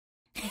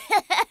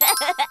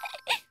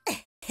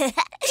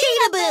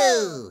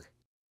Cheetahboo!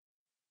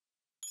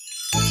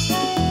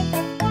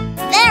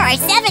 There are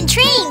 7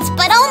 trains,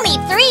 but only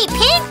 3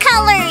 pink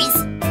colors!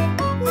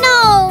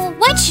 No,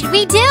 what should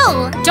we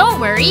do? Don't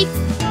worry.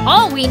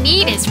 All we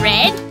need is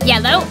red,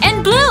 yellow,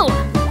 and blue.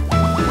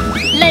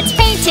 Let's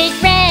paint it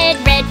red,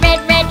 red,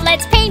 red, red.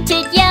 Let's paint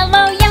it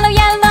yellow, yellow,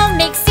 yellow.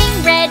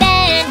 Mixing red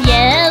and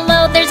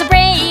yellow, there's a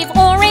brave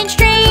orange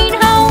train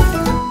home.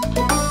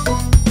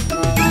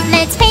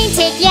 Let's paint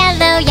it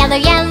yellow, yellow,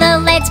 yellow.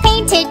 Let's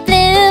paint it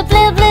blue,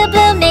 blue, blue,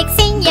 blue.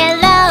 Mixing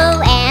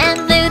yellow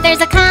and blue,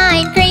 there's a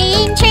kind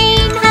green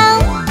train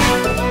home.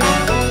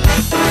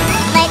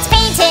 Let's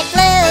paint it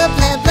blue,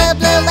 blue, blue,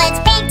 blue. Let's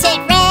paint it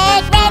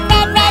red, red,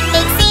 red, red.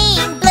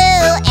 Mixing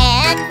blue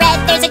and red,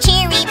 there's a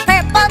cheery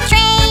purple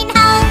train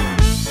home.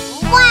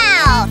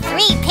 Wow,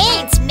 3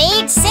 paints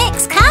made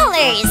 6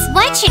 colors.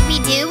 What should we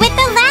do with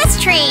the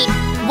last train?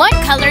 What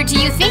color do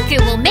you think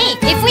it will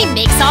make if we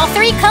mix all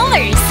 3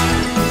 colors?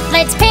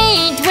 Let's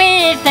paint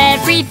with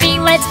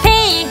everything. Let's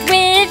paint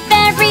with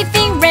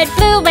everything. Red,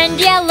 blue, and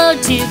yellow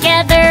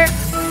together.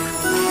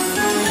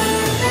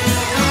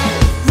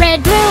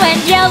 Red, blue,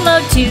 and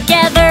yellow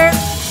together.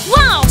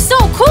 Wow, so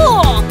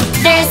cool!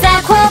 There's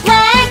a cool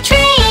black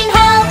train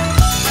home.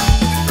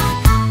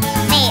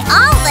 They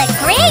all look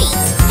great.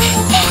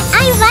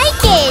 I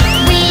like it.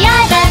 We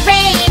are the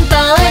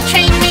rainbow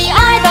train. We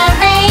are the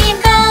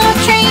rainbow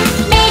train.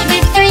 Made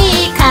with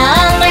 3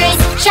 colors.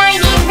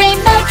 Shiny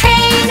rainbow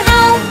train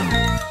home.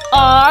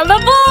 All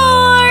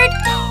aboard!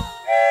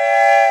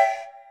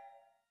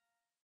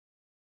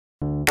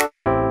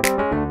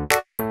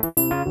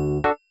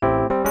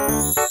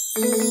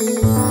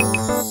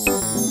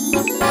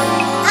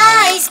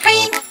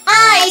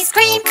 Ice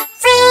cream,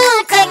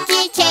 fruit,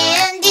 cookie,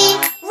 candy.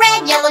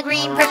 Red, yellow,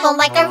 green, purple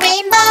like a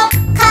rainbow.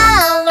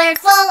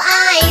 Colorful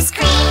ice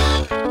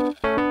cream.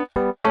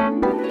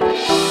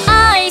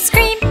 Ice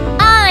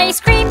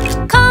cream,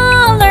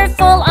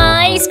 colorful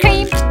ice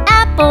cream.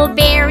 Apple,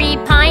 berry,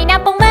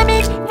 pineapple,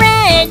 lemon.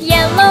 Red,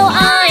 yellow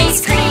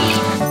ice cream.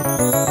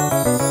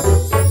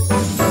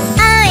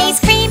 Ice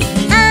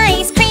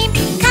cream,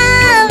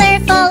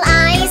 colorful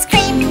ice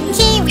cream.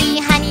 Kiwi,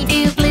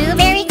 honeydew,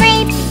 blueberry,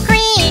 grape.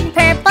 Green,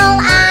 purple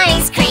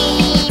ice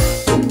cream.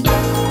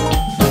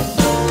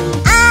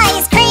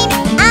 Ice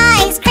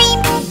cream,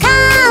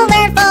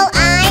 colorful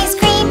ice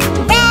cream.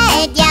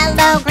 Red,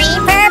 yellow,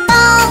 green,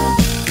 purple.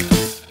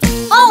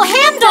 Oh,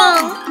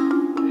 Hamdong!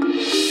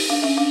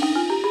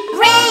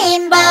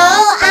 Rainbow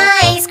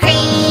ice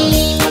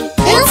cream.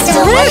 It's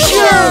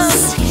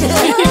delicious!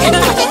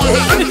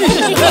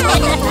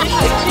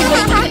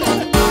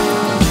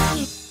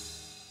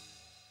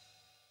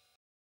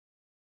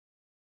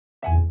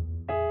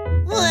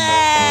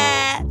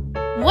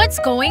 What's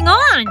going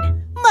on?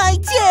 My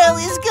tail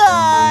is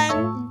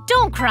gone.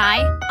 Don't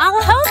cry,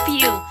 I'll help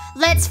you.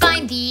 Let's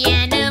find the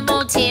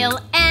animal tail.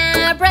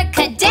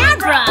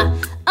 Abracadabra!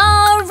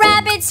 A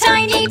rabbit's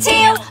tiny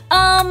tail.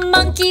 A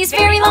monkey's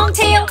very long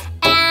tail.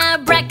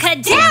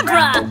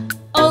 Abracadabra!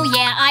 Oh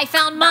yeah, I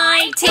found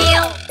my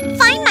tail.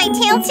 Find my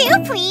tail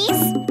too,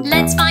 please.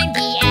 Let's find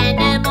the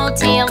animal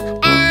tail.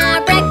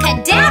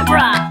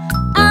 Abracadabra!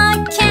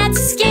 A cat's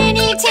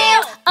skinny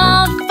tail.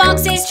 A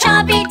fox's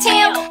chubby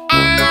tail.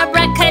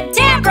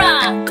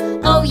 Abracadabra!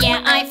 Oh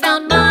yeah, I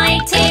found my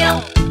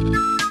tail.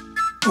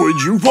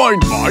 Would you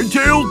find my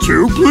tail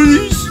too,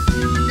 please?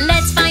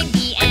 Let's find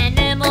the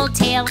animal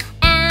tail.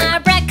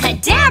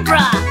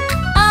 Abracadabra!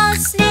 A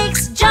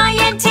snake's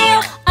giant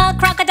tail. A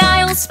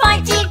crocodile's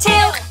spiky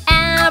tail.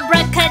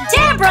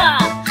 Abracadabra!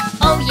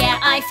 Oh yeah,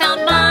 I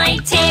found my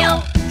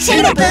tail.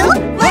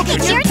 Cheetahboo, look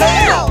at your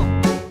tail.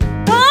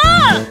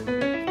 Ah!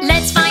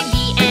 Let's find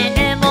the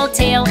animal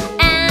tail.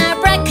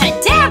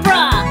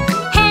 Abracadabra!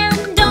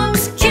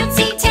 Hamdong's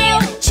cutesy tail.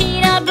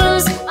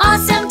 Cheetahboo's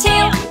awesome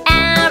tail.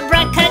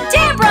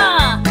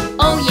 Abracadabra!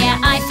 Oh yeah,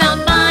 I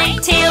found my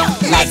tail.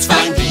 Let's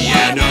find the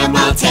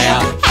animal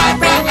tail.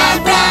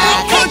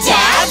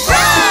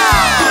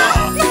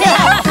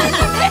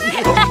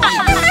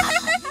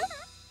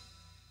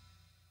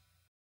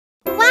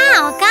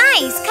 Wow,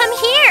 guys, come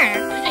here.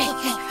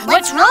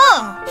 What's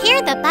wrong?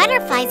 Here the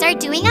butterflies are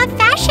doing a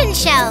fashion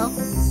show.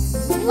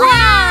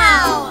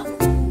 Wow!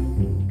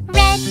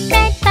 Red,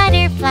 red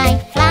butterfly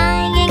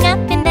flying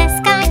up in the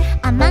sky.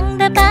 Among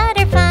the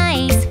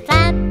butterflies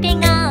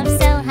flapping off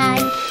so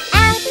high.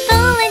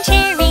 Apple and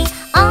cherry,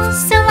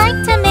 also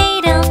like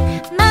tomato.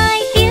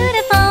 My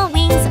beautiful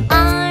wings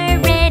are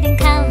red in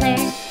color.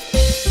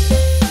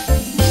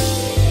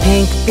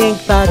 Pink,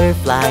 pink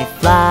butterfly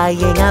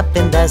flying up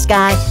in the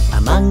sky.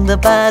 Among the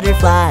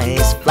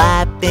butterflies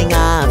flapping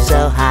off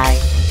so high.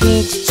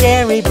 Peach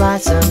cherry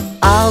blossom,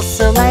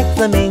 also like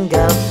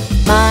flamingo.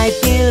 My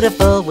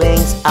beautiful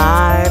wings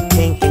are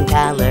pink in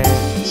color.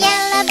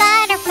 Yellow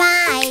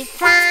butterfly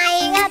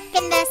flying up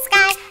in the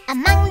sky.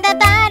 Among the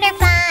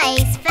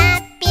butterflies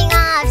flapping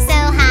off so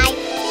high.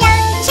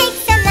 Young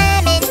chicks and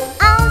lemon,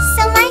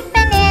 also like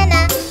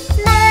banana.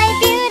 My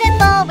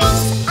beautiful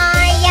wings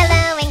are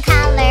yellow in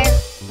color.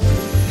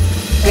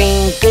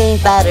 Green, green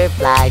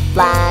butterfly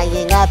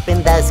flying up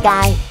in the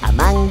sky,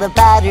 among the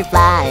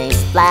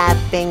butterflies,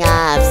 flapping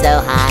off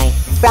so high.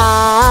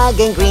 Frog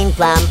and green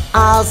plum,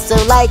 also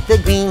like the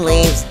green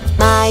leaves.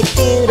 My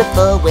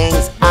beautiful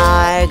wings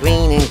are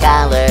green in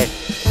color.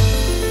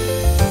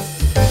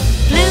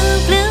 Blue,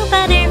 blue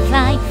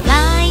butterfly,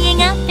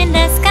 flying up in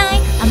the sky,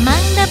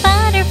 among the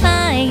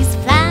butterflies,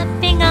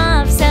 flapping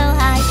off so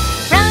high.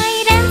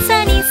 Bright and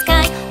sunny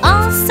sky,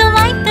 also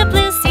like the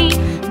blue sea.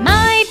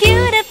 My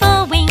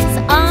beautiful wings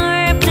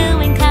are blue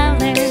in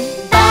color.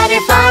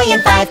 Butterfly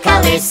in 5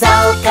 colors, so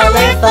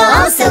colorful,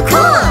 oh so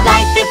cool.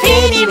 Like the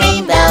pretty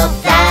rainbow,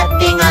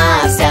 flapping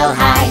off so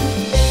high.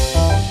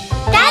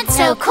 That's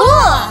so cool!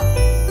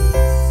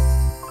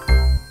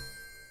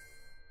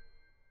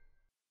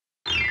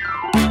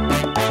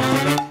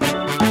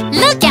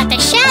 Look at the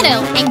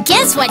shadow and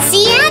guess what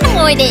sea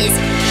animal it is?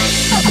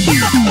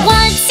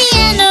 What sea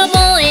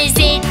animal is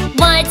it?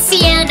 What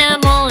sea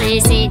animal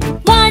is it?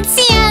 What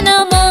sea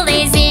animal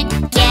is it?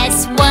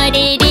 Guess what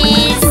it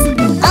is?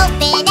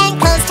 Open and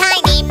close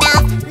tiny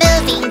mouth,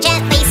 moving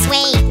gently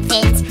swaying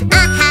fins.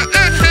 Aha,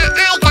 aha,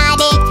 I got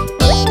it.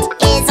 It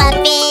is a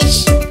fish.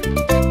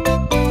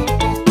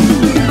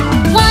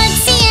 What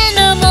sea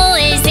animal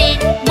is it?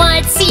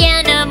 What sea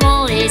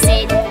animal is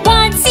it?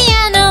 What sea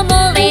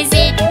animal is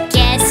it?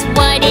 Guess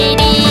what it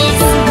is?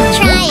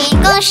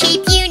 Triangle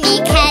shape,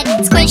 unique head,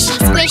 squishy,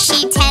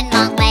 squishy, 10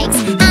 long legs.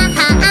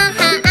 Aha,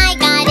 aha, I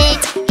got it.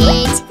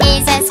 It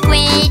is a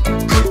squid.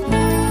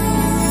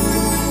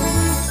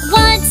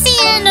 What sea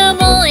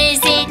animal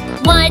is it?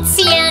 What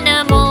sea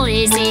animal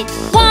is it?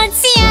 What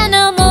sea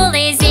animal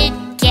is it?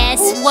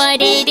 Guess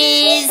what it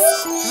is?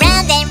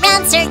 Round and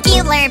round,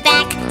 circular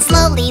back,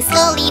 slowly,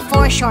 slowly,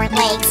 4 short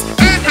legs.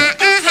 Aha,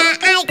 aha,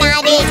 I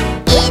got it.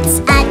 It's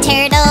a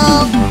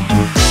turtle.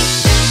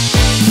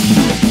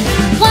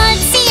 What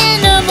sea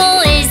animal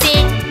is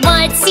it?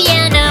 What sea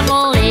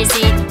animal is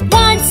it?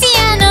 What sea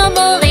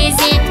animal is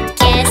it?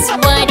 Guess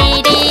what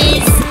it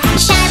is?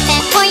 Sharp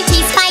and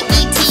pointy,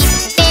 spiky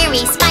teeth,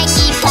 very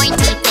spiky,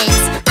 pointy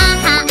fins.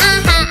 Aha,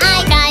 aha,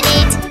 I got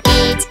it.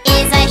 It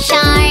is a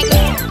shark.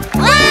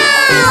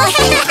 Wow!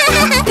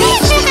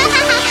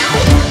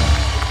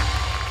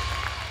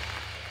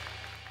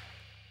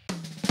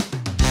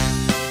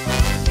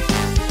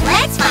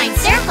 Let's find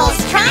circles,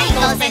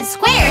 triangles, and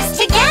squares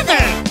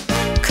together.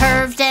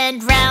 Curved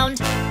and round,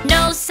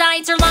 no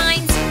sides or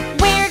lines.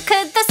 Where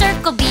could the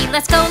circle be?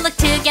 Let's go look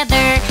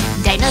together.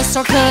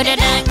 Dinosaur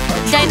could-a-dung,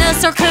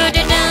 dinosaur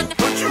could-a-dung.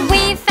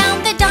 We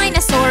found the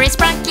dinosaur, it's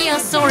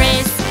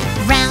Brachiosaurus.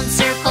 Round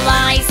circle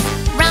eyes,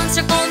 round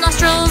circle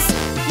nostrils.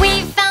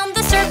 We found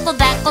the circle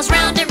that goes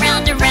round and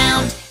round and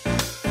round.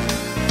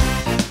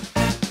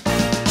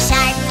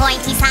 Sharp,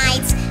 pointy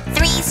sides,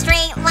 3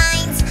 straight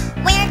lines.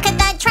 Where could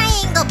that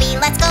triangle be?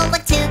 Let's go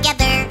look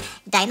together.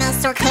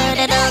 Dinosaur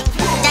could-a-dung,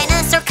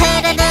 dinosaur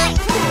could-a-dung.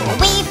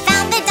 We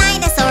found the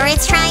dinosaur,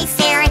 it's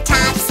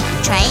Triceratops.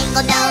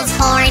 Triangle nose,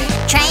 horn,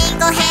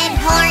 triangle head,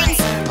 horns.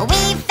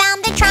 We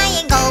found the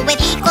triangle with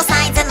equal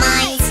sides and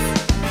lines.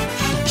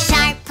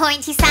 Sharp,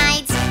 pointy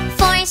sides,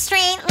 4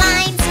 straight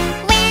lines.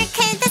 Where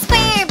could the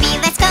square be?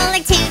 Let's go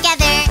look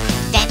together.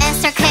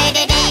 Dinosaur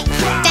could-a-dung,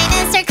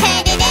 dinosaur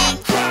could-a-dung.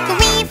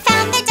 We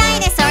found the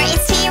dinosaur,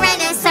 it's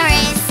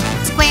Tyrannosaurus.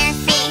 Square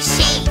face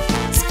shape,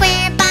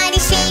 square body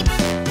shape.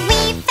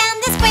 We found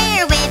the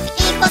square with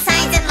equal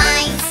sides and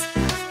lines.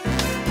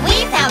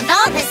 We found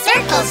all the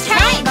circles,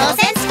 triangles,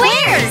 and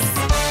squares.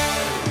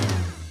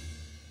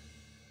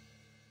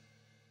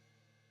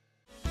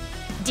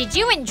 Did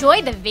you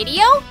enjoy the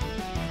video?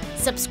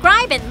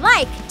 Subscribe and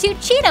like to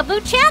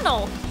Cheetahboo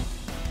channel.